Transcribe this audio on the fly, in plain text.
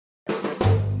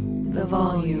the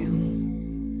volume.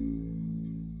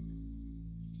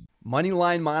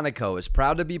 Moneyline Monaco is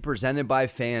proud to be presented by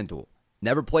FanDuel.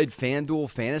 Never played FanDuel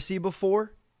Fantasy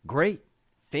before? Great.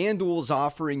 FanDuel is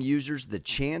offering users the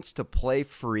chance to play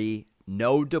free,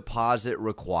 no deposit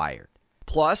required.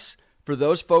 Plus, for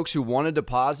those folks who want to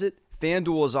deposit,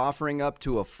 FanDuel is offering up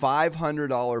to a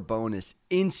 $500 bonus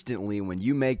instantly when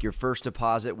you make your first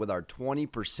deposit with our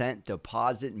 20%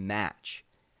 deposit match.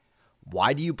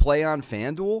 Why do you play on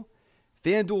FanDuel?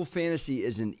 FanDuel Fantasy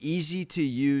is an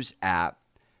easy-to-use app.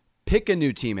 Pick a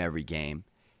new team every game.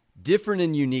 Different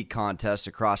and unique contests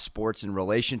across sports in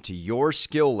relation to your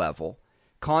skill level.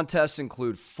 Contests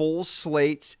include full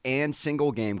slates and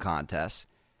single game contests.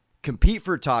 Compete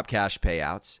for top cash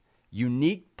payouts,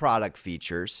 unique product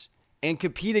features, and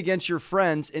compete against your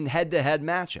friends in head-to-head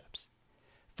matchups.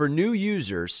 For new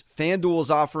users, FanDuel is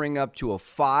offering up to a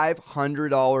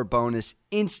 $500 bonus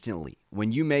instantly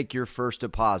when you make your first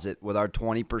deposit with our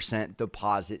 20%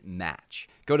 deposit match.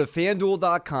 Go to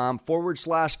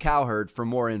FanDuel.com/Cowherd for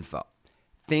more info.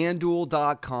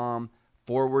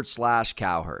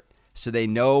 FanDuel.com/Cowherd so they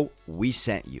know we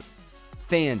sent you.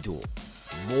 FanDuel,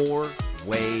 more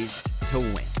ways to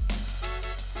win.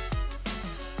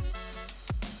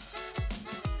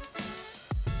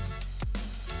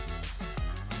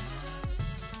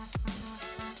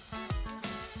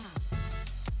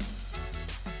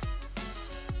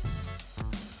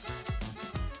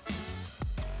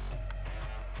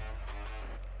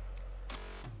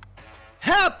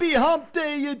 Happy hump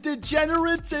day, you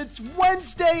degenerates. It's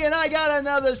Wednesday, and I got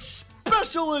another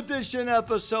special edition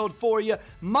episode for you.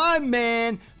 My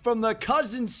man from the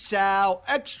Cousin Sal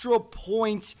Extra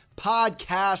Points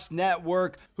Podcast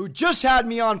Network, who just had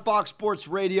me on Fox Sports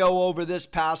Radio over this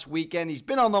past weekend. He's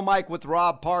been on the mic with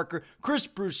Rob Parker, Chris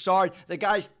Broussard. The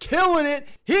guy's killing it.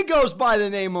 He goes by the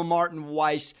name of Martin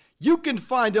Weiss. You can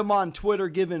find him on Twitter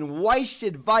giving Weiss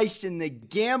advice in the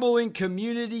gambling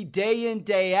community day in,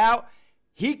 day out.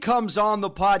 He comes on the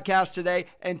podcast today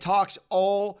and talks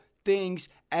all things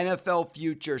NFL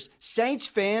futures. Saints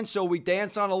fan, so we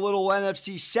dance on a little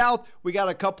NFC South. We got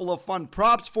a couple of fun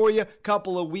props for you,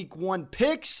 couple of week one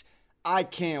picks. I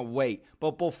can't wait.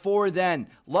 But before then,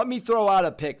 let me throw out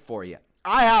a pick for you.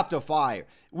 I have to fire.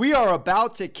 We are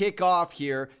about to kick off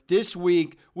here this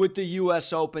week with the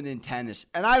U.S. Open in tennis.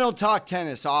 And I don't talk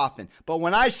tennis often, but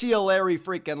when I see a Larry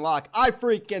freaking Lock, I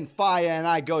freaking fire and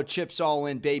I go chips all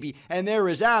in, baby. And there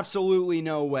is absolutely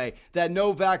no way that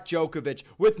Novak Djokovic,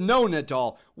 with no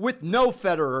Nadal, with no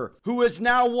Federer, who has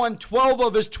now won 12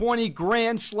 of his 20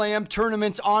 Grand Slam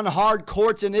tournaments on hard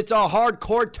courts, and it's a hard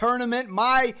court tournament,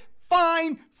 my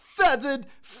fine feathered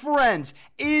friends,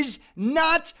 is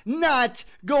not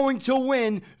going to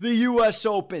win the U.S.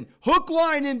 Open. Hook,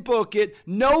 line, and book it.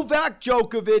 Novak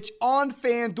Djokovic on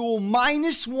FanDuel,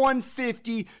 minus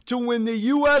 150 to win the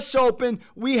U.S. Open.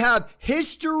 We have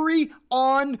history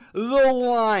on the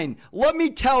line. Let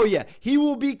me tell you, he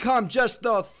will become just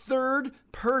the third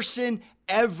person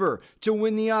ever to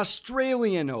win the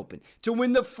Australian Open, to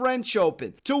win the French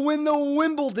Open, to win the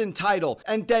Wimbledon title,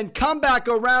 and then come back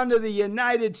around to the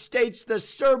United States, the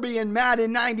Serbian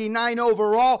Madden 99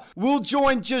 overall, will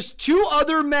join just two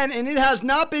other men, and it has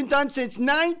not been done since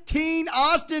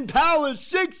Austin Powers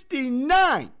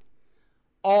 69.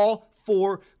 All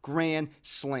 4 Grand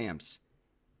Slams.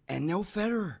 And no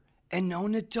Federer, and no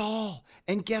Nadal.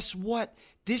 And guess what?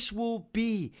 This will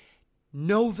be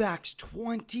Novak's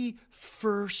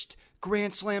 21st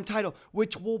Grand Slam title,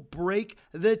 which will break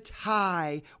the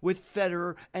tie with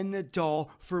Federer and Nadal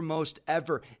for most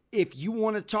ever. If you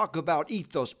want to talk about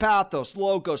ethos, pathos,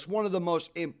 logos, one of the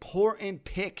most important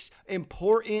picks,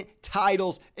 important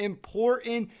titles,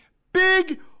 important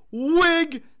big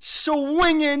wig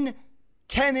swinging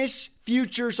tennis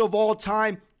futures of all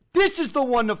time, this is the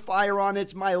one to fire on.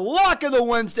 It's my lock of the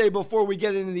Wednesday before we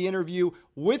get into the interview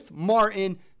with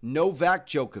Martin. Novak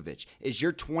Djokovic is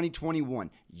your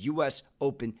 2021 U.S.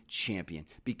 Open champion,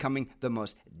 becoming the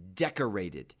most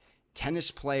decorated tennis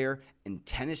player and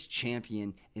tennis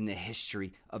champion in the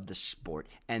history of the sport.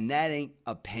 And that ain't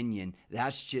opinion.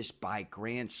 That's just by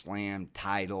Grand Slam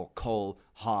title, cold,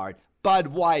 hard,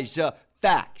 Budweiser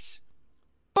facts.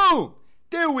 Boom!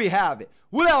 There we have it.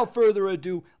 Without further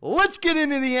ado, let's get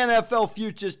into the NFL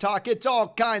futures talk. It's all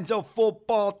kinds of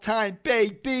football time,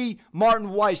 baby.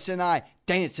 Martin Weiss and I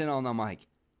dancing on the mic.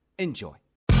 Enjoy.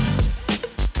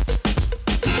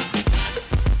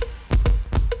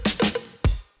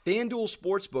 FanDuel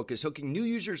Sportsbook is hooking new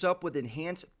users up with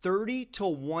enhanced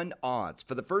 30-1 odds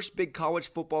for the first big college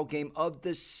football game of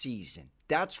the season.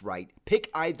 That's right. Pick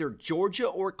either Georgia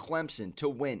or Clemson to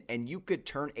win, and you could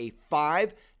turn a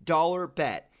 $5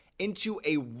 bet into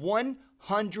a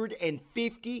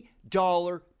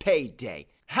 $150 payday.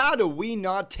 How do we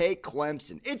not take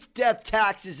Clemson? It's death,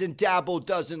 taxes, and Dabo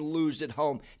doesn't lose at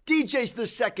home. DJ's the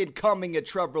second coming of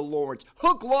Trevor Lawrence.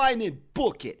 Hook, line, and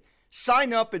book it.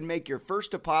 Sign up and make your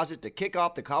first deposit to kick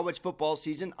off the college football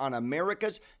season on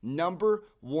America's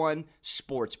 #1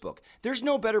 sportsbook. There's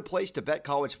no better place to bet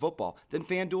college football than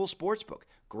FanDuel Sportsbook.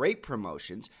 Great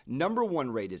promotions,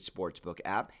 #1 rated sportsbook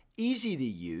app, easy to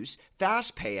use,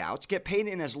 fast payouts, get paid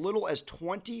in as little as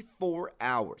 24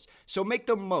 hours. So make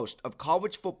the most of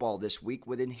college football this week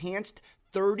with enhanced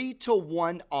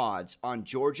 30-1 odds on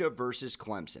Georgia versus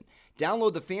Clemson.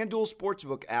 Download the FanDuel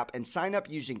Sportsbook app and sign up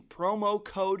using promo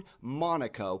code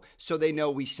Monaco so they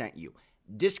know we sent you.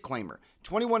 Disclaimer: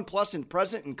 21 plus and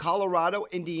present in Colorado,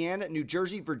 Indiana, New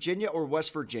Jersey, Virginia, or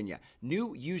West Virginia.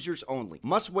 New users only.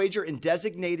 Must wager in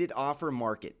designated offer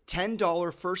market.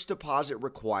 $10 first deposit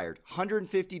required.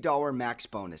 $150 max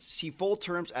bonus. See full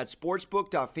terms at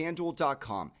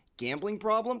sportsbook.fanduel.com. Gambling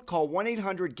problem? Call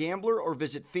 1-800-GAMBLER or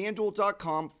visit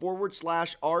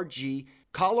fanduel.com/RG.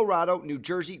 Colorado, New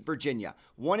Jersey, Virginia.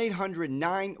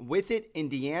 1-800-9-WITH-IT,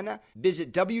 Indiana.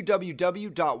 Visit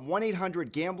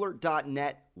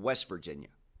www.1800gambler.net, West Virginia.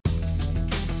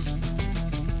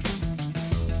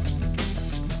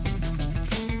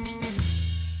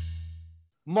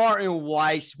 Martin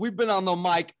Weiss, we've been on the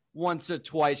mic once or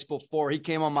twice before. He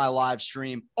came on my live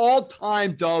stream.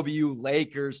 All-time W,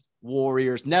 Lakers,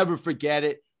 Warriors. Never forget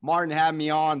it. Martin had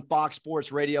me on Fox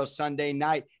Sports Radio Sunday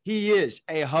night. He is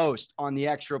a host on the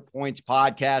Extra Points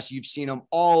podcast. You've seen him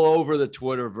all over the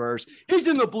Twitterverse. He's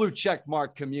in the blue check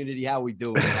mark community. How we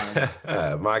doing,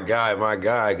 Martin? My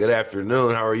guy. Good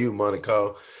afternoon. How are you,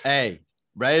 Monaco? Hey,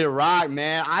 ready to rock,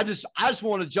 man. I just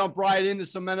want to jump right into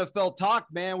some NFL talk,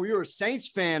 man. We were a Saints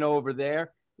fan over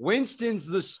there. Winston's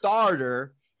the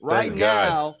starter right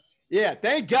now. Yeah,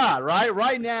 thank God, right?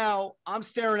 Right now, I'm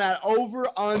staring at over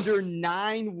under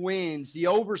 9 wins. The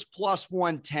over's plus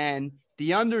 110.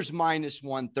 The under's minus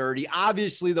 130.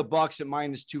 Obviously, the Bucks at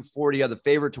minus 240 are the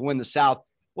favorite to win the South.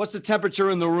 What's the temperature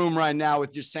in the room right now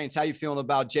with your Saints? How you feeling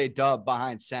about J-Dub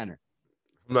behind center?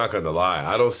 I'm not going to lie.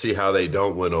 I don't see how they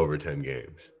don't win over 10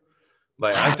 games.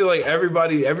 Like, I feel like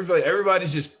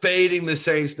everybody's just fading the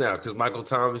Saints now because Michael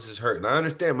Thomas is hurt. And I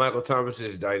understand Michael Thomas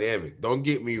is dynamic. Don't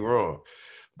get me wrong.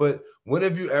 But when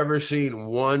have you ever seen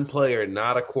one player,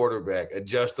 not a quarterback,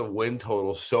 adjust a win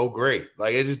total so great?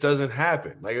 Like, it just doesn't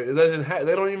happen. Like, it doesn't have.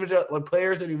 They don't even adjust. Like,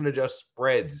 players don't even adjust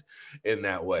spreads in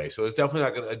that way. So it's definitely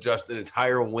not going to adjust an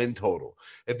entire win total.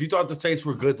 If you thought the Saints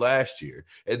were good last year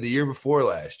and the year before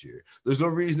last year, there's no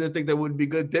reason to think they wouldn't be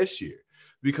good this year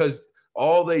because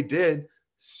all they did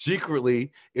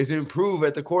secretly is improve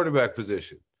at the quarterback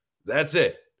position. That's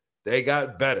it. They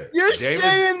got better. You're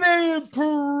saying they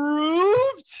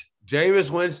improved? Jameis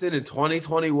Winston in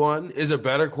 2021 is a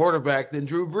better quarterback than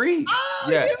Drew Brees. Oh,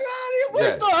 yes. Get out of here.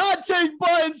 Where's the hot take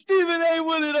button? Stephen A.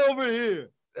 with it over here.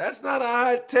 That's not a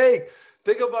hot take.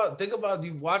 Think about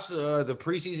you watched the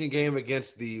preseason game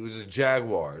against the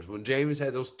Jaguars when Jameis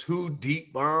had those 2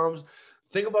 deep bombs.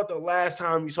 Think about the last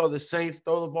time you saw the Saints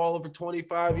throw the ball over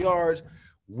 25 yards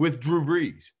with Drew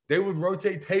Brees. They would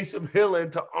rotate Taysom Hill in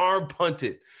to arm punt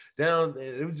it down.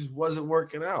 It just wasn't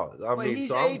working out.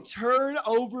 He's a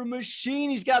turnover machine.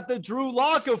 He's got the Drew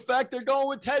Lock effect. They're going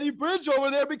with Teddy Bridge over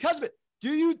there because of it. Do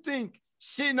you think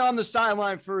sitting on the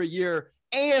sideline for a year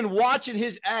and watching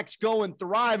his ex go and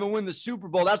thrive and win the Super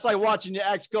Bowl, that's like watching your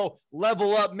ex go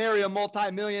level up, marry a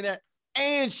multimillionaire,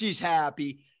 and she's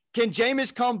happy. Can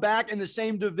Jameis come back in the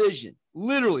same division,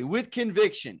 literally with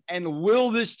conviction, and will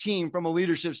this team from a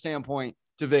leadership standpoint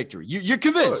to victory? You're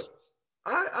convinced?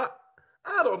 I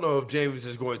don't know if Jameis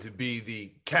is going to be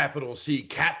the capital C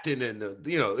captain and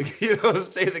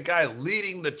say the guy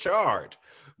leading the charge.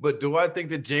 But do I think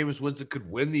that Jameis Winston could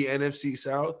win the NFC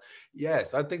South?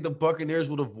 Yes, I think the Buccaneers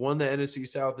would have won the NFC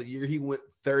South the year he went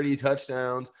 30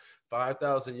 touchdowns,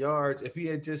 5,000 yards if he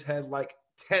had just had like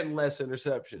 10 less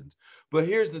interceptions. But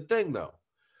here's the thing, though.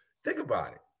 Think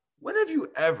about it. When have you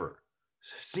ever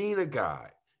seen a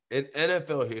guy in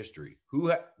NFL history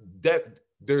who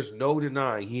there's no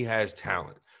denying he has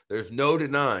talent? There's no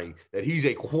denying that he's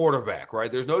a quarterback,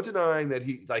 right? There's no denying that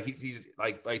he's like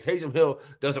Taysom Hill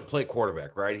doesn't play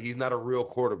quarterback, right? He's not a real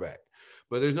quarterback.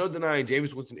 But there's no denying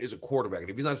Jameis Winston is a quarterback. And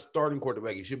if he's not a starting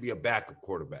quarterback, he should be a backup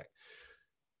quarterback.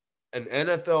 An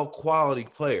NFL quality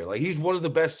player. Like, he's one of the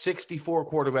best 64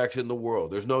 quarterbacks in the world.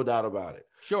 There's no doubt about it.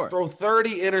 Sure. Throw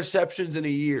 30 interceptions in a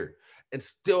year and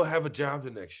still have a job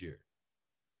the next year.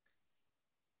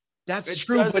 That's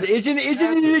true, but isn't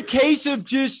it a case of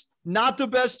just not the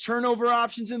best turnover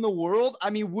options in the world?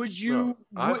 I mean, would you?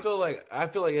 No, I feel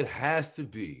like it has to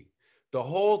be The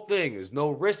whole thing is no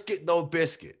risk it, no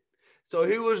biscuit. So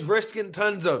he was risking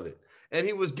tons of it, and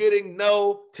he was getting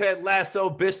no Ted Lasso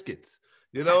biscuits.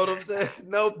 You know what I'm saying?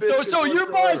 No biscuits.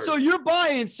 So you're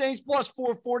buying Saints plus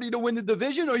 440 to win the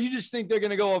division, or you just think they're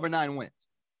going to go over 9 wins?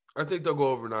 I think they'll go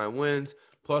over 9 wins,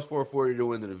 plus 440 to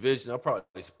win the division. I'll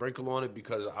probably sprinkle on it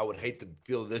because I would hate to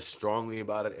feel this strongly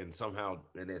about it and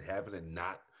it happen and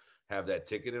not have that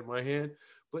ticket in my hand.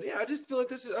 But yeah, I just feel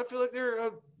like I feel like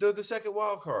they're the second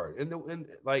wild card, and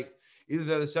like either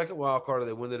they're the second wild card or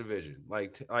they win the division.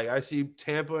 Like I see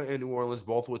Tampa and New Orleans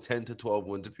both with 10 to 12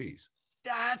 wins apiece.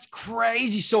 That's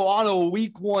crazy. So on a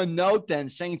week 1 note, then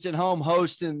Saints at home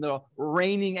hosting the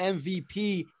reigning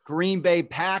MVP Green Bay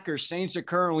Packers. Saints are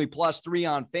currently +3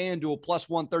 on FanDuel,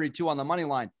 +132 on the money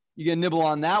line. You gonna nibble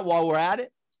on that while we're at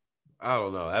it? I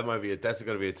don't know. That's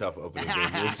going to be a tough opening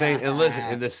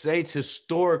game. The Saints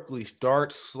historically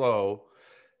start slow,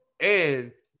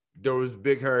 and there was a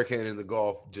big hurricane in the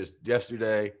Gulf just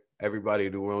yesterday. Everybody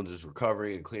in New Orleans is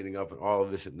recovering and cleaning up and all of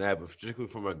this and that, but particularly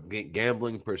from a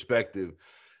gambling perspective,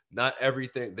 not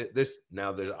everything.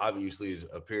 There obviously is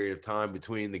a period of time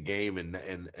between the game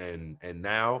and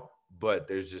now, but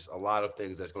there's just a lot of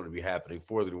things that's going to be happening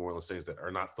for the New Orleans Saints that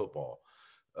are not football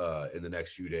in the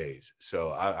next few days.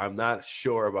 So I'm not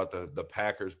sure about the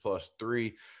Packers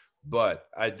 +3. But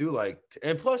I do like,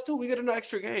 and +2, we get an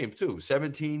extra game too.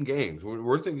 17 games.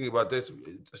 We're thinking about this.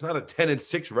 It's not a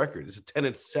 10-6 record. It's a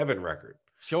 10-7 record.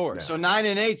 Sure. Now. So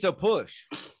 9-8's a push.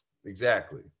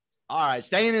 Exactly. All right.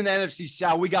 Staying in the NFC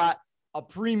South, we got a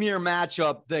premier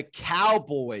matchup. The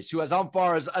Cowboys, who, as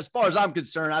far as I'm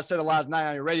concerned, I said it last night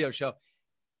on your radio show.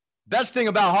 Best thing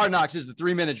about Hard Knocks is the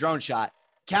 3-minute drone shot.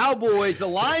 Cowboys, the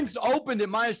line's opened at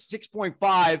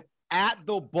 -6.5. At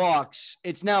the Bucs,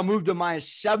 it's now moved to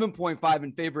 -7.5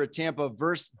 in favor of Tampa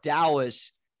versus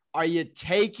Dallas. Are you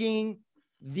taking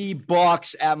the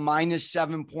Bucs at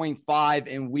 -7.5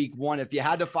 in week 1? If you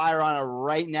had to fire on it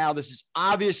right now, this is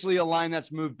obviously a line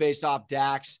that's moved based off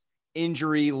Dak's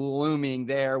injury looming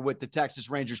there with the Texas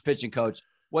Rangers pitching coach.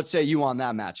 What say you on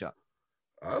that matchup?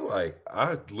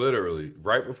 I literally,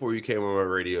 right before you came on my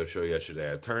radio show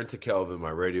yesterday, I turned to Kelvin, my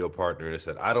radio partner, and I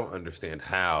said, I don't understand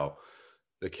how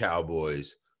the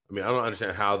Cowboys, I don't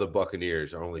understand how the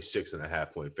Buccaneers are only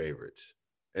 6.5-point favorites.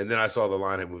 And then I saw the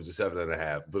line had moved to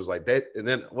 7.5. But it was like that. And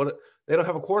then what? They don't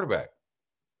have a quarterback.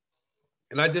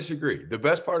 And I disagree. The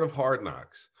best part of Hard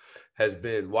Knocks has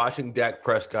been watching Dak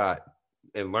Prescott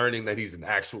and learning that he's an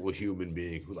actual human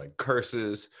being who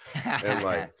curses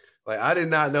and I did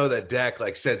not know that Dak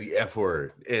said the F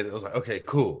word. And it was like, okay,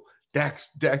 cool. Dak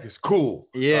is cool.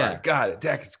 Yeah. Right, got it.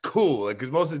 Dak is cool.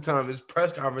 Because most of the time his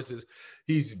press conferences,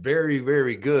 he's very,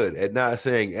 very good at not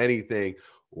saying anything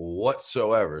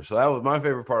whatsoever. So that was my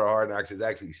favorite part of Hard Knocks, is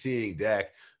actually seeing Dak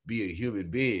be a human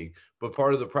being. But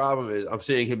part of the problem is I'm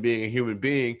seeing him being a human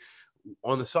being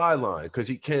on the sideline because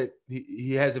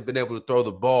he hasn't been able to throw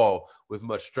the ball with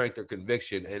much strength or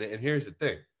conviction. And here's the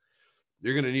thing.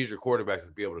 You're going to need your quarterback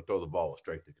to be able to throw the ball with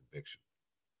strength and conviction.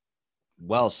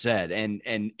 Well said. And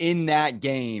in that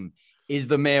game is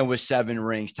the man with 7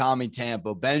 rings, Tommy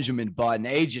Tampa, Benjamin Button,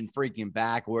 agent freaking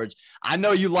backwards. I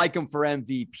know you like him for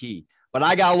MVP, but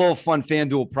I got a little fun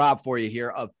FanDuel prop for you here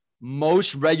of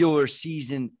most regular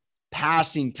season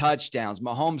passing touchdowns.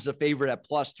 Mahomes a favorite at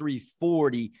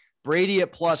 +340, Brady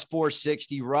at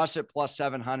 +460, Russ at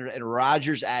 +700, and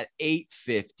Rodgers at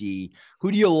 +850.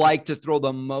 Who do you like to throw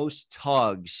the most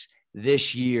tugs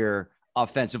this year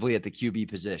offensively at the QB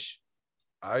position?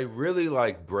 I really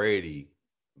like Brady,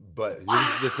 but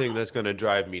this is the thing that's going to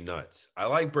drive me nuts. I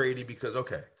like Brady because,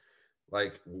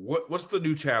 what's the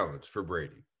new challenge for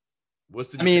Brady?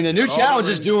 The new challenge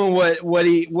is doing what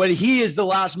he is the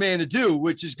last man to do,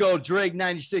 which is go Drake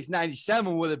 96,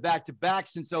 97 with it back-to-back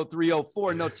since 03,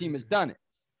 04. No team has done it.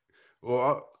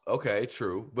 Well, okay,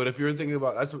 true. But if you're thinking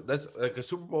about that's like a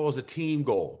Super Bowl is a team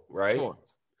goal, right? Sure.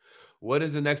 What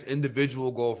is the next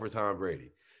individual goal for Tom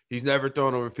Brady? He's never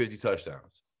thrown over 50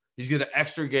 touchdowns. He's getting an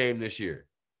extra game this year,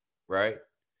 right?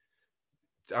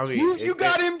 You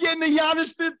got him getting the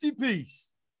Giannis 50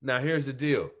 piece. Now, here's the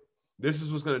deal. This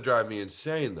is what's going to drive me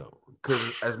insane, though, because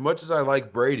as much as I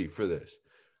like Brady for this,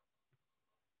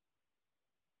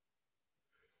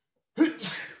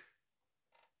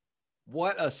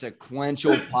 what a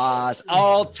sequential pause.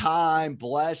 All time,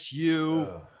 bless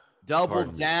you. Double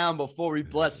down before he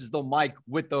blesses the mic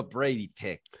with the Brady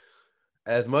pick.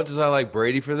 As much as I like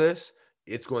Brady for this,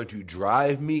 it's going to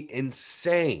drive me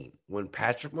insane when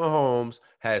Patrick Mahomes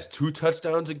has 2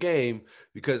 touchdowns a game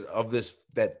because of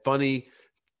that funny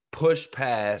push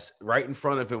pass right in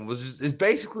front of him it's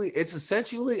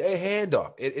essentially a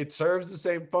handoff. It serves the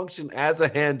same function as a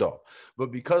handoff,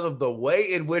 but because of the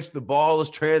way in which the ball is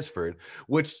transferred,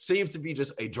 which seems to be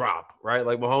just a drop, right?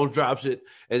 Like Mahomes drops it,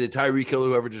 and then Tyreek Hill,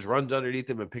 whoever, just runs underneath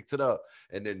him and picks it up,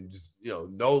 and then just,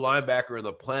 no linebacker in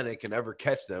the planet can ever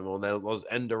catch them on those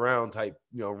end around type,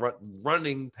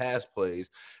 running pass plays,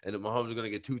 and then Mahomes are going to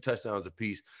get 2 touchdowns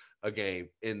apiece a game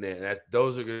in there, and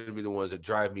those are going to be the ones that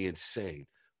drive me insane.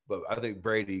 But I think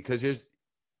Brady, because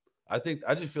I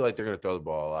just feel like they're going to throw the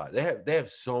ball a lot. They have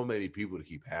so many people to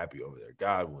keep happy over there.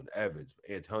 Godwin, Evans,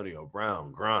 Antonio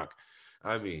Brown, Gronk.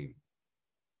 I mean,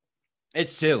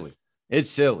 it's silly. It's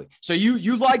silly. So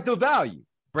you like the value.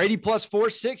 Brady plus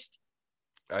 460.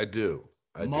 I do.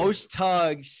 Most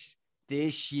tugs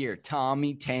this year.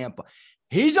 Tommy Tampa.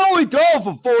 He's only thrown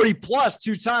for 40 plus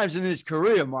 2 times in his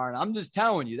career, Martin. I'm just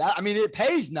telling you that. I mean, it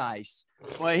pays nice.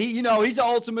 But he's an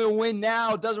ultimate win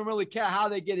now. Doesn't really care how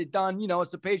they get it done.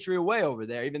 It's the Patriot way over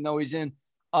there, even though he's in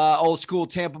old school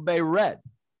Tampa Bay red.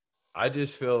 I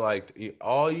just feel like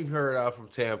all you've heard out from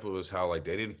Tampa was how like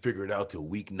they didn't figure it out till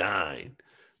week 9,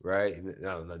 right?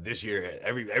 Now, this year,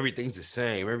 everything's the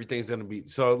same. Everything's gonna be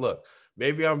so. Look,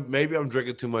 maybe I'm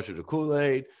drinking too much of the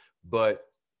Kool-Aid, but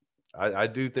I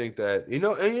do think that and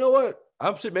you know what?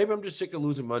 Maybe I'm just sick of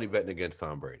losing money betting against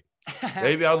Tom Brady.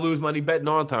 Maybe I'll lose money betting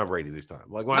on Tom Brady this time.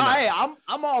 Like, why not? Hey,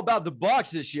 I'm all about the Bucs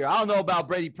this year. I don't know about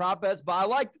Brady prop bets, but I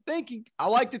like the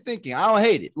thinking. I don't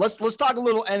hate it. Let's talk a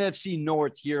little NFC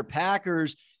North here.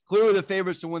 Packers clearly the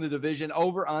favorites to win the division.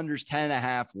 Over unders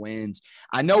 10.5 wins.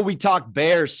 I know we talked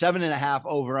Bears 7.5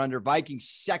 over under. Vikings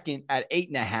second at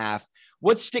 8.5.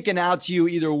 What's sticking out to you,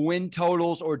 either win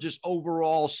totals or just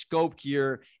overall scope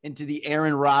here into the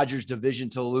Aaron Rodgers division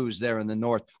to lose there in the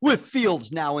North with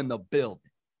Fields now in the building?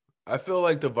 I feel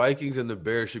like the Vikings and the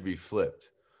Bears should be flipped.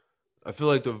 I feel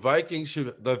like the Vikings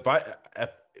should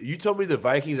you told me the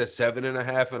Vikings at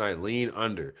 7.5 and I lean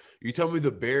under. You told me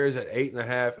the Bears at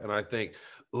 8.5 and I think,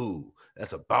 ooh,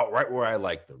 that's about right where I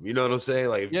like them. You know what I'm saying?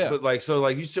 Like, yeah. But like, so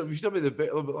like you told me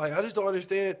like I just don't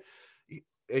understand.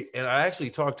 And I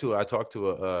actually talked to I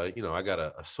got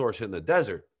a source in the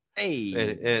desert.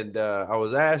 Hey, and I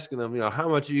was asking them, how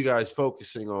much are you guys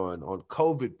focusing on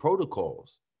COVID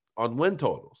protocols, on win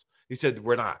totals? He said,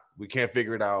 we're not. We can't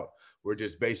figure it out. We're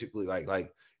just basically like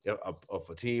if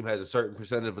a team has a certain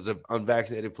percentage of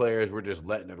unvaccinated players, we're just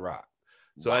letting it rock.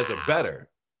 So as a bettor,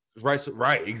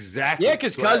 right, exactly. Yeah,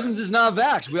 because Cousins is not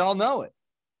vaxxed. We all know it.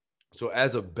 So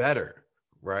as a bettor,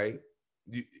 right,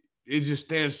 it just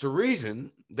stands to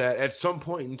reason that at some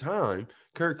point in time,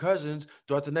 Kirk Cousins,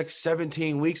 throughout the next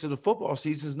 17 weeks of the football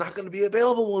season, is not going to be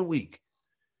available 1 week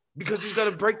because he's got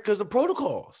to break because of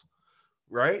protocols,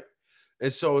 right?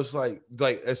 And so it's like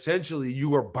essentially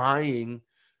you are buying.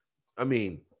 I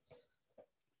mean,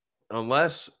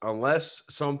 unless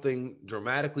something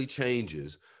dramatically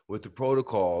changes with the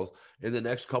protocols in the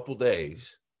next couple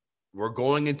days, we're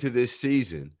going into this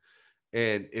season,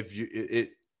 and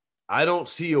I don't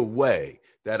see a way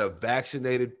that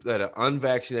an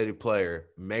unvaccinated player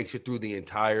makes it through the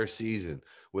entire season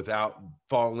without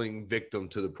falling victim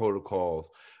to the protocols.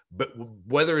 But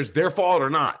whether it's their fault or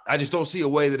not, I just don't see a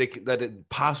way that it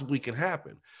possibly can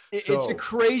happen. It's the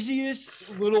craziest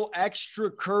little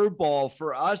extra curveball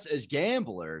for us as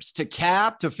gamblers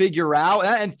to figure out,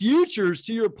 and futures,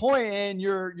 to your point, and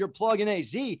your plug in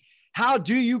AZ. How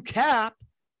do you cap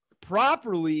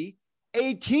properly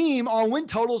a team on win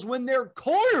totals when their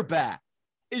quarterback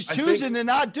is choosing to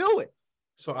not do it?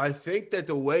 So I think that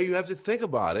the way you have to think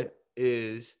about it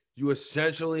is you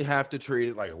essentially have to treat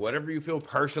it like whatever you feel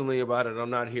personally about it. I'm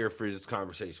not here for this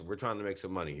conversation. We're trying to make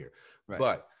some money here. Right.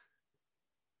 But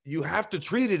you have to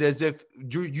treat it as if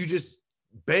you just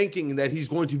banking that he's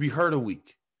going to be hurt a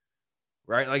week,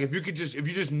 right? Like if you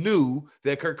just knew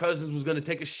that Kirk Cousins was going to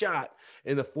take a shot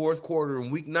in the fourth quarter in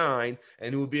week 9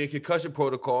 and it would be a concussion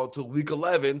protocol till week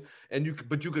 11,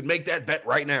 but you could make that bet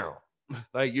right now.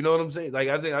 Like, you know what I'm saying? Like,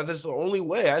 I think that's the only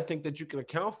way I think that you can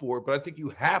account for it, but I think you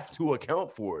have to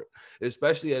account for it,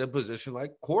 especially at a position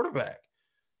like quarterback.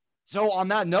 So on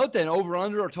that note, then, over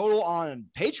under or total on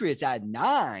Patriots at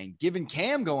 9, given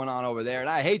Cam going on over there, and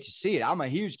I hate to see it. I'm a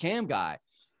huge Cam guy.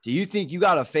 Do you think you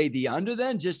got to fade the under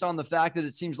then, just on the fact that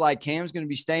it seems like Cam's going to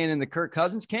be staying in the Kirk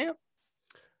Cousins camp?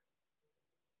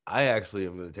 I actually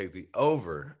am going to take the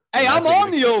over. Hey, I'm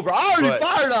on the over. I already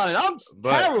fired on it. I'm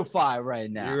terrified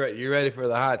right now. You're ready for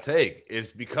the hot take.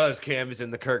 It's because Cam is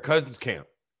in the Kirk Cousins camp,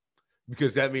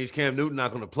 because that means Cam Newton not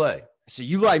going to play. So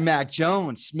you like Mac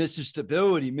Jones, Mr.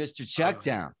 Stability, Mr.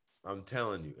 Checkdown. I'm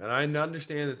telling you. And I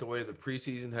understand that the way the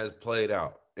preseason has played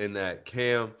out, and that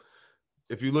Cam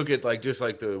if you look at like just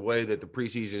like the way that the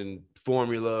preseason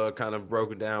formula kind of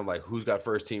broken down, like who's got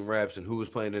first team reps and who was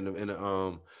playing in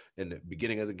the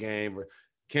beginning of the game,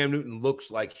 Cam Newton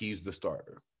looks like he's the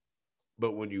starter.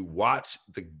 But when you watch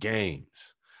the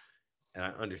games, and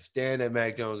I understand that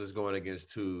Mac Jones is going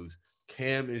against twos,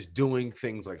 Cam is doing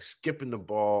things like skipping the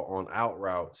ball on out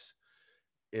routes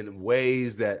in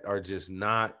ways that are just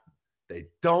not, they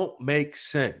don't make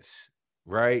sense,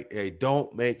 right? They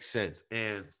don't make sense.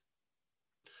 And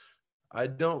I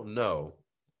don't know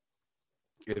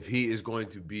if he is going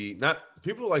to be, not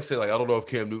people like say, like, I don't know if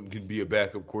Cam Newton can be a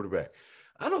backup quarterback.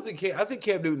 I think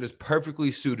Cam Newton is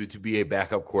perfectly suited to be a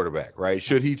backup quarterback, right?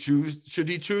 Should he choose to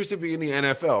be in the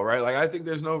NFL, right? Like, I think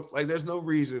there's no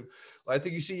reason. I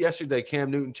think you see yesterday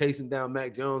Cam Newton chasing down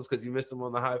Mac Jones because he missed him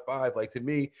on the high five. Like, to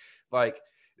me, like,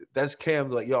 that's Cam,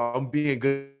 like, yo, I'm being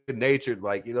good natured,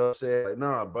 like, you know what I'm saying? Like,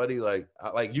 nah, buddy, like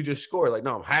you just scored. Like,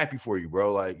 no, I'm happy for you,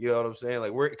 bro. Like, you know what I'm saying?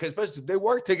 Like, because especially they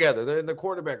work together, they're in the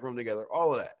quarterback room together,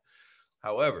 all of that.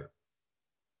 However,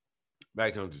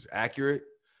 Mac Jones is accurate.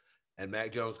 And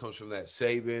Mac Jones comes from that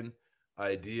Saban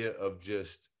idea of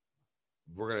just,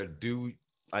 we're going to do,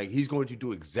 like, he's going to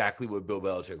do exactly what Bill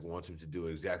Belichick wants him to do,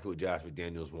 exactly what Josh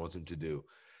McDaniels wants him to do.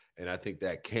 And I think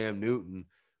that Cam Newton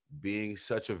being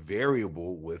such a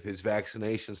variable with his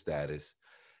vaccination status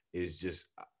is just,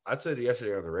 I said it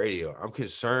yesterday on the radio, I'm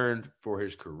concerned for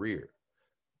his career.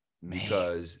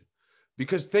 Because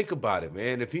think about it,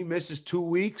 man. If he misses 2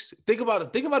 weeks, think about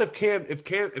it. Think about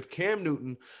if Cam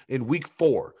Newton in week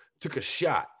 4 took a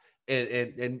shot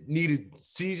and needed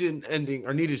season ending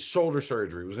or needed shoulder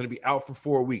surgery, was going to be out for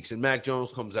 4 weeks, and Mac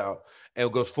Jones comes out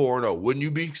and goes 4-0. Wouldn't you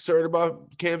be concerned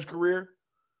about Cam's career?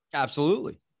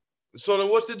 Absolutely. So then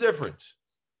what's the difference?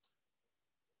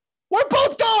 We're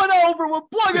both going over. We're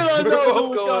plugging our nose.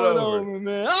 We're going over,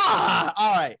 man.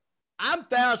 All right. I'm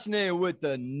fascinated with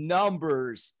the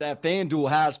numbers that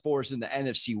FanDuel has for us in the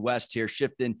NFC West here,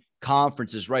 shifting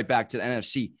conferences right back to the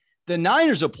NFC. The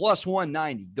Niners are plus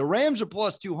 190. The Rams are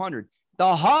plus 200.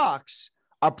 The Hawks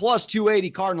are plus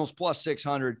 280. Cardinals plus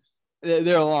 600.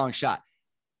 They're a long shot.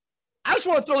 I just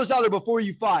want to throw this out there before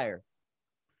you fire.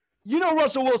 You know,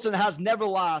 Russell Wilson has never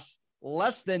lost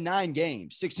less than 9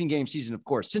 games, 16-game season, of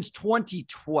course, since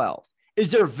 2012. Is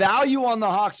there value on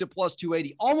the Hawks at plus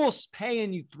 280, almost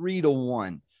paying you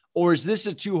 3-1? Or is this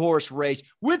a 2-horse race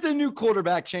with a new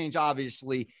quarterback change,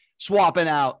 obviously, swapping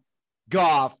out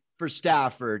Goff for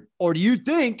Stafford? Or do you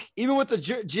think, even with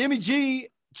the Jimmy G,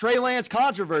 Trey Lance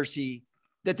controversy,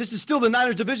 that this is still the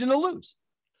Niners division to lose?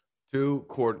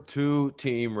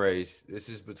 Two-team race. This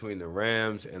is between the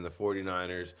Rams and the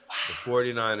 49ers. The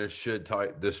 49ers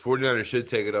should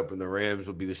take it up, and the Rams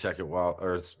will be the second wild,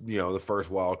 or the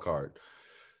first wild card.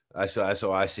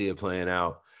 So I see it playing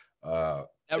out.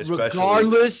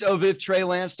 Regardless of if Trey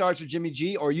Lance starts with Jimmy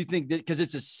G, or you think that because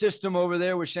it's a system over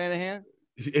there with Shanahan?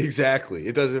 Exactly.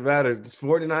 It doesn't matter. The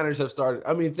 49ers have started.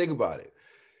 I mean, think about it.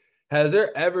 Has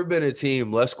there ever been a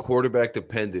team less quarterback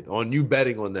dependent on you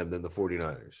betting on them than the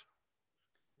 49ers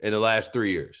in the last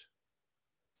 3 years?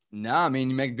 No, I mean,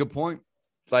 you make a good point.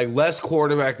 Like less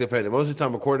quarterback dependent. Most of the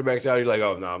time a quarterback's out, you're like,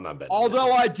 oh, no, I'm not betting.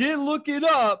 Although I did look it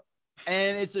up,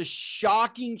 and it's a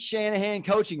shocking Shanahan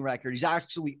coaching record. He's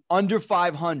actually under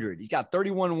 500. He's got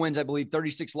 31 wins, I believe,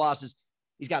 36 losses.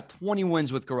 He's got 20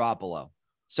 wins with Garoppolo.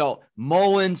 So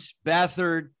Mullins,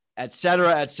 Beathard, et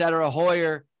cetera,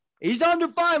 Hoyer, he's under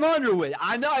 500 with it.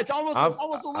 I know it's almost a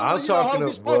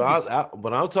little.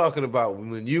 But I'm talking about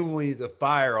when you need to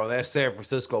fire on that San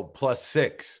Francisco plus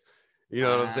 6. You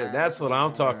know what I'm saying? That's what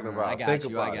I'm talking about. I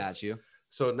got you.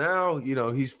 So now,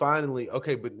 he's finally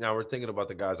okay, but now we're thinking about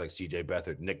the guys like CJ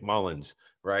Beathard, Nick Mullins,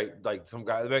 right? Like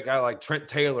that guy like Trent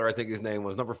Taylor, I think his name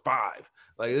was, number 5.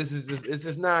 Like it's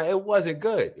just not, it wasn't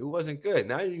good. It wasn't good.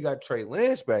 Now you got Trey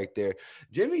Lance back there.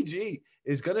 Jimmy G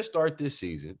is gonna start this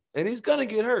season and he's gonna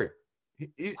get hurt.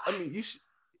 He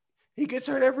gets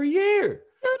hurt every year.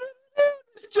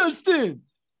 It's Justin.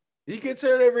 He gets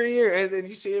hurt every year, and then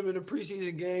you see him in a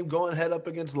preseason game going head up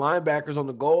against linebackers on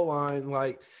the goal line.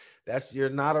 Like, you're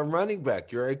not a running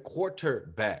back. You're a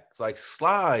quarterback. Like,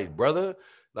 slide, brother.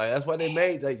 Like, that's why they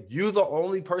made, like, you the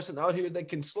only person out here that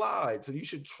can slide. So you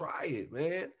should try it,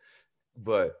 man.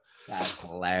 But that's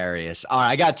hilarious. All right,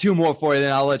 I got 2 more for you,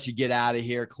 then I'll let you get out of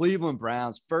here. Cleveland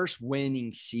Browns, first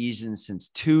winning season since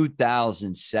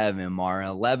 2007, Mara.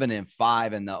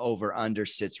 11-5, and the over-under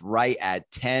sits right at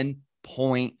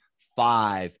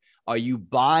 10.5. Are you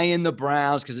buying the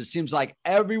Browns? Because it seems like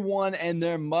everyone and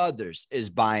their mothers is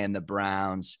buying the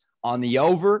Browns on the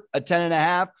over at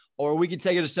 10.5, or we can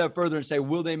take it a step further and say,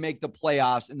 will they make the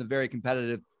playoffs in the very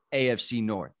competitive AFC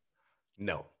North?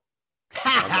 No.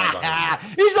 I'm not buying the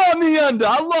Browns. He's on the under.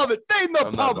 I love it. Fade the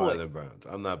I'm not public. buying the Browns.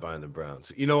 I'm not buying the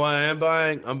Browns. You know what I am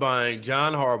buying? I'm buying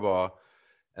John Harbaugh,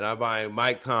 and I'm buying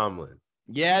Mike Tomlin.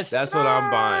 Yes, That's sir. what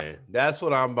I'm buying. That's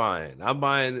what I'm buying. I'm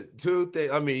buying two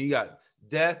things. I mean, you got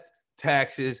death,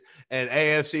 taxes, and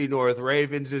AFC North,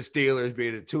 Ravens and Steelers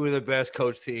being the two of the best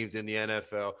coach teams in the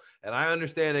NFL. And I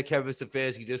understand that Kevin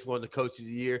Stefanski just won the Coach of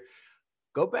the Year.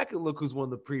 Go back and look who's won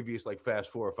the previous like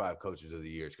fast 4 or 5 coaches of the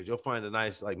years, because you'll find a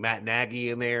nice like Matt Nagy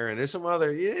in there, and there's some other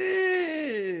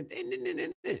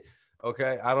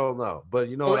okay. I don't know, but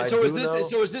you know, so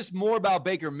is this more about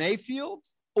Baker Mayfield,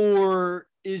 or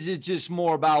is it just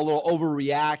more about a little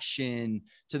overreaction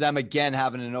to them again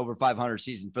having an over 500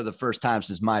 season for the first time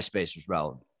since MySpace was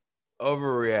relevant?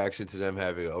 Overreaction to them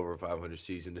having an over 500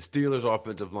 season. The Steelers'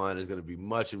 offensive line is going to be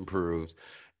much improved,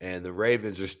 and the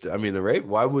Ravens are.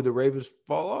 Why would the Ravens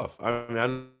fall off? I mean, I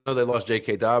know they lost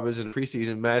J.K. Dobbins in the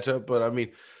preseason matchup, but I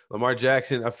mean, Lamar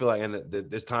Jackson. I feel like, and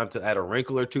there's time to add a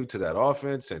wrinkle or two to that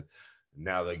offense. And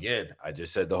now again, I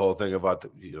just said the whole thing about the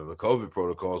COVID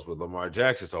protocols with Lamar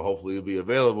Jackson, so hopefully he'll be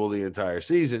available the entire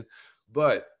season.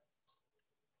 But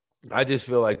I just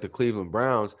feel like the Cleveland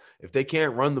Browns, if they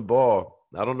can't run the ball.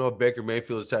 I don't know if Baker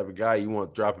Mayfield is the type of guy you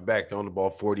want dropping back, throwing the ball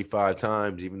 45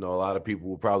 times, even though a lot of people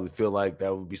will probably feel like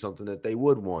that would be something that they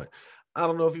would want. I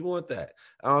don't know if you want that.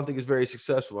 I don't think it's very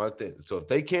successful. I think so. If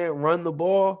they can't run the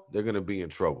ball, they're going to be in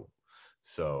trouble.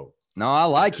 So no, I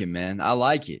like it, man. I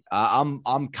like it.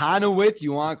 I'm kind of with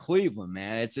you on Cleveland,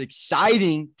 man. It's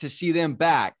exciting to see them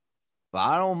back, but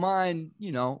I don't mind,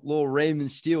 little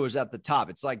Ravens Steelers at the top.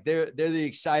 It's like they're the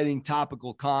exciting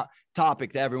topical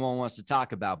topic that everyone wants to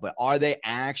talk about, but are they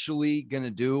actually going to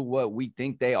do what we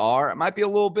think they are? It might be a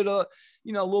little bit of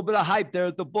hype there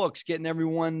at the books, getting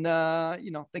everyone,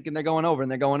 thinking they're going over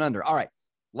and they're going under. All right.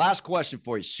 Last question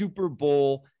for you. Super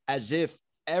Bowl, as if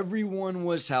everyone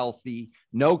was healthy,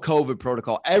 no COVID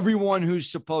protocol. Everyone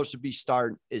who's supposed to be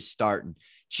starting is starting.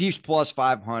 Chiefs plus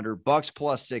 500, Bucks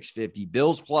plus 650,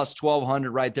 Bills plus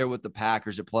 1,200 right there with the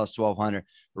Packers at plus 1,200,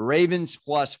 Ravens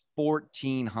plus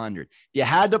 1,400. You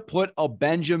had to put a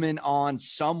Benjamin on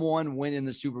someone winning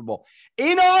the Super Bowl.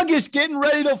 In August, getting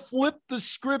ready to flip the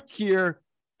script here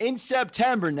in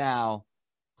September now.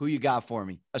 Who you got for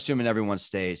me, assuming everyone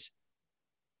stays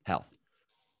healthy?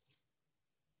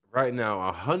 Right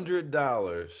now, $100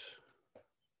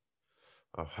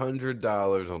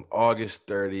 on August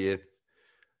 30th.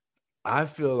 I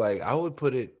feel like I would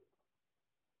put it.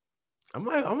 I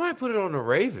might put it on the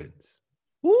Ravens.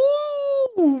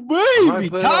 Ooh, baby.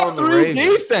 Top 3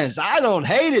 defense. I don't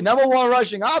hate it. Number 1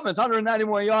 rushing offense,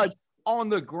 191 yards on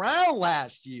the ground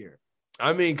last year.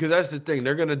 I mean, because that's the thing.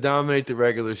 They're going to dominate the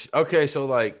regular okay, so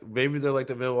like maybe they're like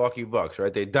the Milwaukee Bucks,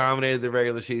 right? They dominated the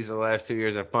regular season the last 2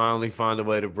 years and finally found a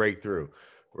way to break through,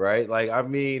 right? Like, I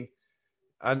mean,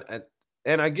 I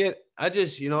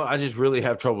just really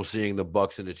have trouble seeing the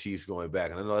Bucks and the Chiefs going back.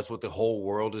 And I know that's what the whole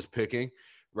world is picking,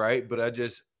 right? But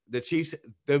the Chiefs,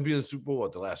 they'll be in the Super Bowl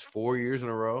the last 4 years in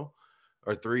a row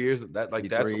or 3 years. That's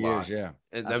a lot. Yeah.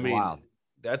 And that's wild.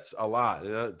 That's a lot.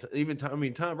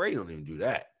 Tom Brady don't even do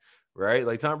that, right?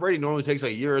 Like Tom Brady normally takes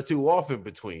a year or two off in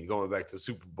between going back to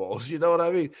Super Bowls. You know what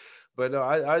I mean? But no,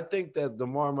 I think that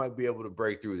Lamar might be able to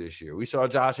break through this year. We saw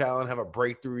Josh Allen have a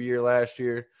breakthrough year last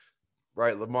year.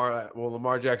 Right,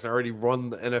 Lamar Jackson already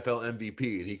won the NFL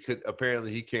MVP, and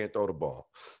he can't throw the ball.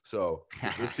 So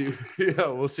we'll see.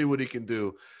 We'll see what he can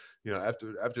do.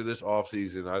 After this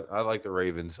offseason, I like the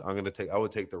Ravens. I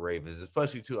would take the Ravens,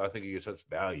 especially too. I think he gets such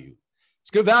value. It's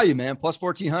good value, man. Plus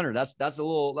 1,400. That's a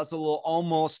little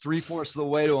almost 3/4 of the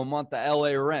way to a month of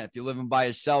LA rent. If you're living by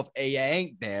yourself, you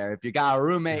ain't there. If you got a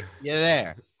roommate, you're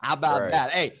there. How about that?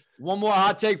 Hey, one more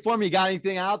hot take for me. You got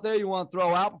anything out there you want to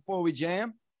throw out before we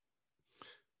jam?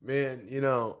 Man,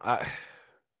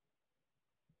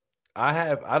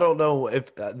 I don't know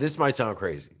if this might sound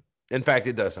crazy. In fact,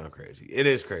 it does sound crazy. It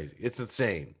is crazy. It's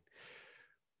insane.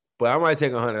 But I might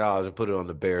take $100 and put it on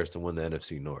the Bears to win the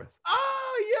NFC North.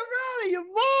 Oh, you're out of your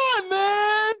mind,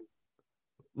 man.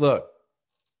 Look,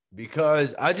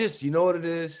 because I just, you know what it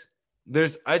is?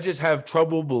 I just have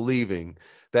trouble believing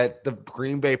that the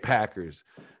Green Bay Packers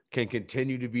can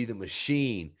continue to be the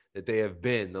machine that they have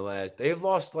been they've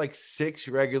lost like 6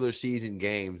 regular season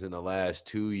games in the last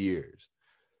 2 years.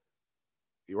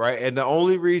 Right. And the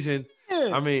only reason,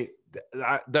 they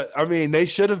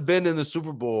should have been in the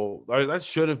Super Bowl. That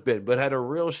should have been, but had a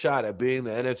real shot at being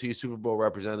the NFC Super Bowl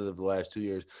representative the last 2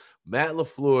 years. Matt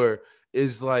LaFleur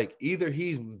is like, either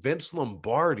he's Vince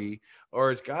Lombardi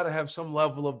or it's got to have some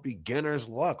level of beginner's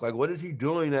luck. Like, what is he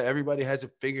doing that everybody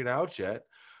hasn't figured out yet?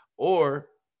 Or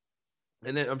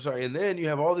And then you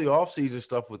have all the offseason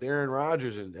stuff with Aaron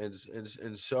Rodgers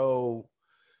and so,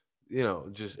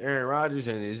 just Aaron Rodgers,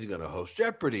 and is he going to host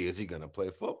Jeopardy? Is he going to play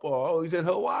football? Oh, he's in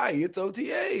Hawaii. It's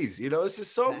OTAs. It's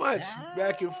just so much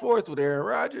back and forth with Aaron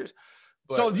Rodgers.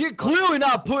 But, so you're clearly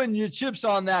not putting your chips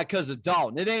on that because of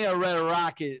Dalton. It ain't a red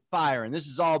rocket firing. This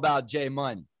is all about Jay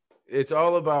Money. It's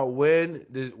all about when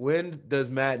does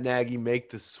Matt Nagy make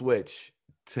the switch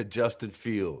to Justin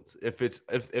Fields? If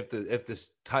the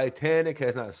Titanic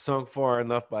has not sunk far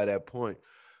enough by that point.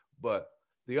 But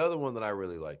the other one that I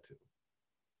really like too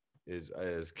is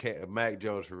Mac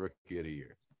Jones for Rookie of the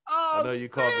Year. Oh, I know you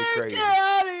called me crazy. Get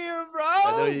out of here, bro.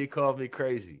 I know you called me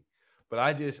crazy, but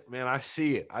I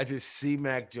see it. I just see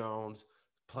Mac Jones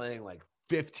playing like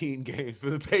 15 games for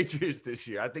the Patriots this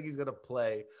year. I think he's gonna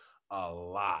play a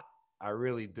lot. I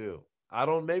really do.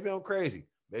 Maybe I'm crazy.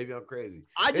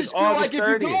 I just feel like if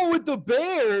you're going with the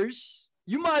Bears,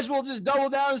 you might as well just double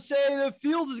down and say that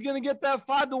Fields is going to get that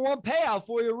 5-1 payout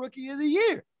for your Rookie of the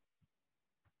Year.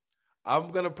 I'm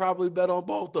going to probably bet on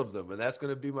both of them, and that's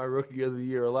going to be my Rookie of the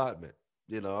Year allotment.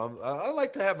 I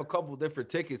like to have a couple different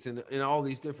tickets in all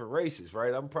these different races,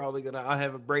 right? I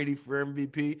have a Brady for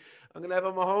MVP. I'm going to have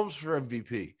a Mahomes for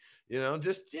MVP,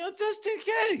 just in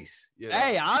case.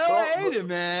 Hey, I don't hate it,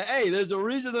 man. Hey, there's a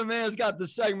reason the man's got the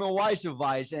segment Weiss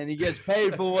Advice, and he gets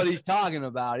paid for what he's talking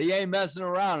about. He ain't messing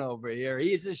around over here.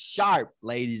 He's just sharp,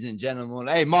 ladies and gentlemen.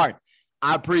 Hey, Martin,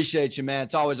 I appreciate you, man.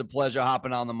 It's always a pleasure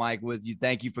hopping on the mic with you.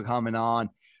 Thank you for coming on.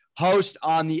 Host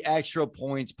on the Extra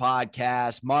Points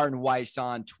podcast, Martin Weiss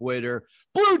on Twitter.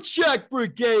 Blue Check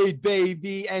Brigade,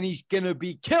 baby. And he's going to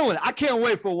be killing it. I can't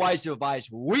wait for Weiss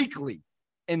Advice weekly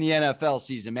in the NFL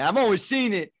season, man. I've always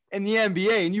seen it in the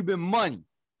NBA, and you've been money.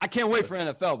 I can't wait for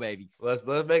NFL, baby. Let's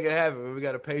make it happen. We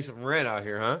got to pay some rent out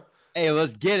here, huh? Hey,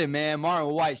 let's get it, man.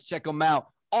 Martin Weiss, check him out.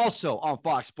 Also on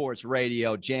Fox Sports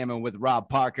Radio, jamming with Rob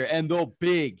Parker and the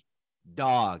Big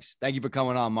Dogs. Thank you for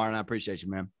coming on, Martin. I appreciate you,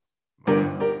 man.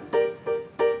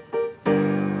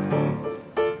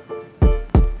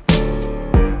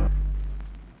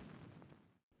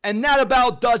 And that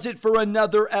about does it for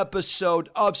another episode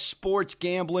of Sports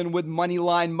Gambling with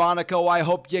Moneyline Monaco. I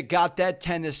hope you got that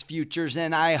tennis futures,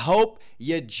 and I hope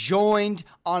you joined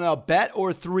on a bet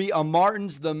or three of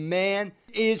Martin's. The man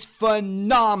is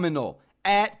phenomenal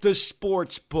at the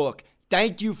sports book.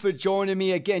 Thank you for joining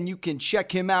me. Again, you can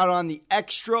check him out on the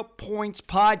Extra Points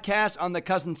podcast on the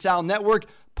Cousin Sal Network.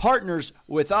 Partners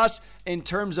with us in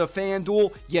terms of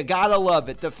FanDuel. You gotta love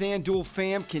it. The FanDuel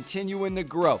fam continuing to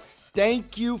grow.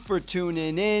 Thank you for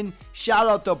tuning in. Shout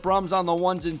out to Brums on the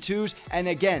ones and twos. And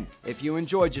again, if you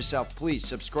enjoyed yourself, please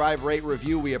subscribe, rate,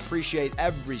 review. We appreciate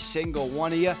every single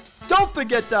one of you. Don't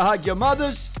forget to hug your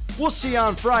mothers. We'll see you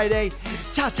on Friday.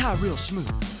 Ta-ta real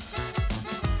smooth.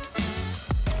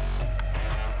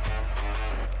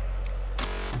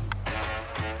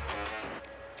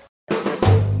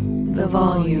 The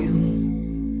volume.